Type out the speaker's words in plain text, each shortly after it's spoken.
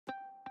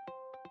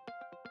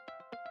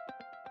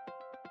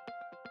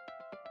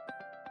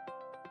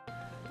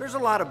There's a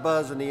lot of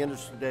buzz in the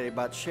industry today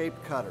about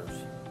shaped cutters,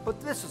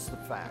 but this is the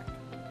fact.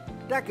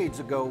 Decades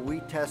ago, we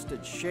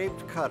tested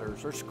shaped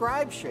cutters or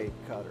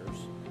scribe-shaped cutters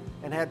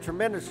and had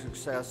tremendous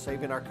success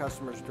saving our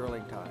customers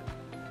drilling time.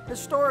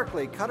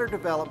 Historically, cutter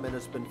development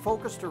has been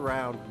focused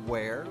around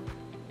wear,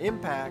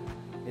 impact,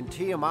 and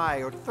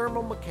TMI, or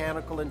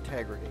thermal-mechanical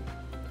integrity.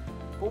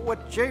 But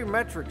what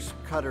Geometrix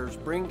cutters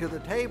bring to the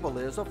table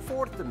is a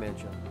fourth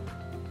dimension,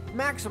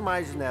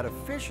 maximizing that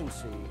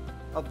efficiency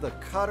of the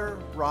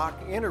cutter-rock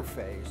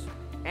interface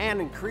and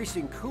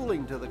increasing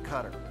cooling to the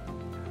cutter.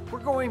 We're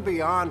going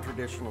beyond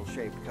traditional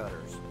shaped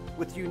cutters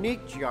with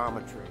unique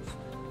geometries,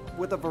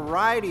 with a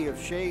variety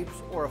of shapes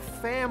or a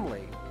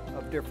family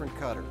of different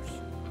cutters.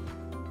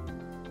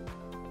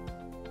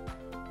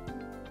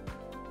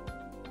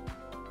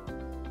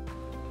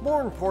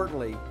 More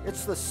importantly,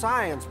 it's the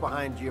science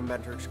behind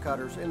Geometrix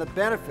cutters and the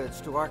benefits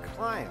to our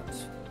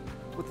clients.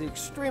 With the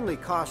extremely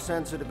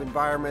cost-sensitive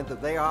environment that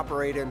they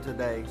operate in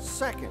today,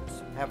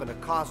 seconds having a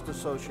cost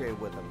associated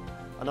with them.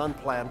 An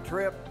unplanned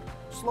trip,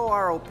 slow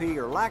ROP,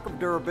 or lack of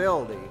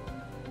durability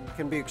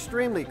can be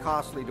extremely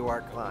costly to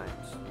our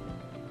clients.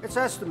 It's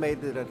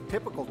estimated that a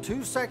typical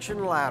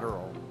 2-section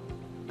lateral,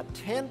 a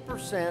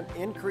 10%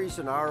 increase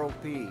in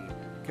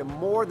ROP can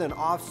more than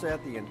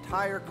offset the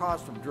entire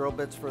cost of drill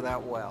bits for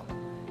that well.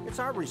 It's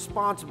our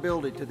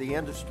responsibility to the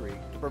industry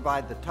to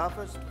provide the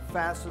toughest,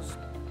 fastest,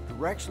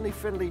 directionally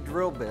friendly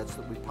drill bits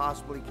that we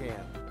possibly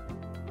can.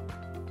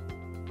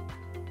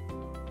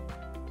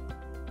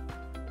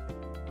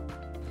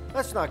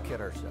 Let's not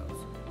kid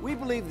ourselves. We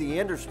believe the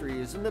industry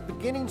is in the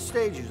beginning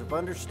stages of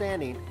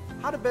understanding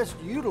how to best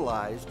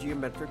utilize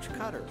Geometrix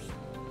cutters.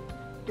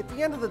 At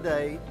the end of the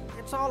day,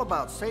 it's all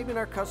about saving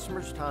our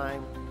customers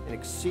time and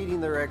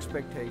exceeding their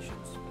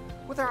expectations.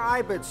 With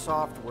our iBid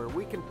software,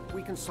 we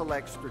can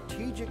select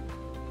strategic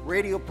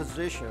radial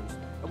positions,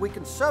 and we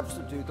can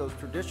substitute those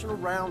traditional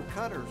round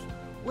cutters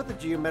with a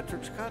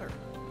Geometrix cutter.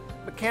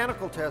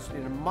 Mechanical testing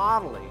and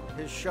modeling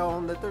has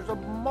shown that there's a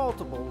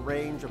multiple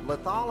range of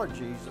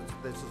lithologies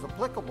that this is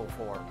applicable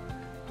for,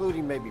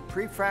 including maybe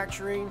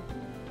pre-fracturing,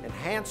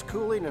 enhanced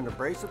cooling and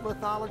abrasive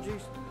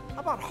lithologies.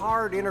 How about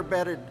hard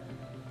interbedded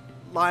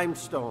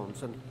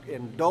limestones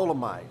and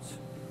dolomites?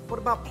 What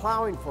about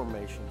plowing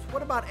formations?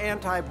 What about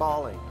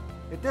anti-balling?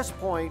 At this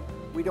point,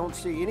 we don't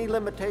see any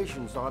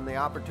limitations on the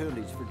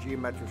opportunities for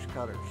Geometrix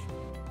cutters.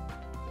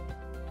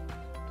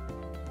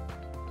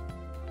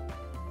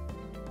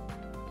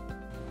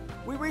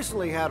 We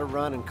recently had a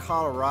run in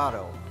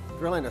Colorado,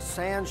 drilling a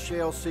sand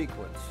shale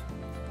sequence.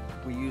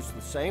 We used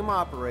the same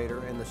operator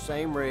and the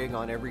same rig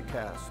on every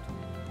test.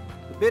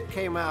 The bit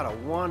came out at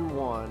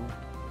 1-1,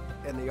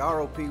 and the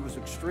ROP was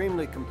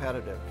extremely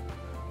competitive.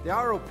 The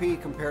ROP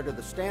compared to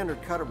the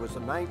standard cutter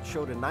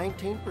showed a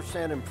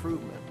 19%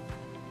 improvement.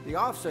 The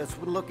offsets,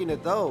 when looking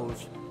at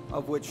those,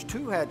 of which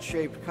 2 had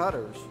shaped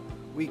cutters,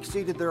 we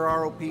exceeded their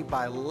ROP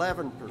by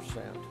 11%.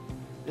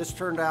 This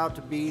turned out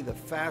to be the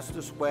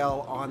fastest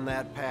well on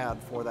that pad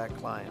for that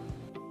client.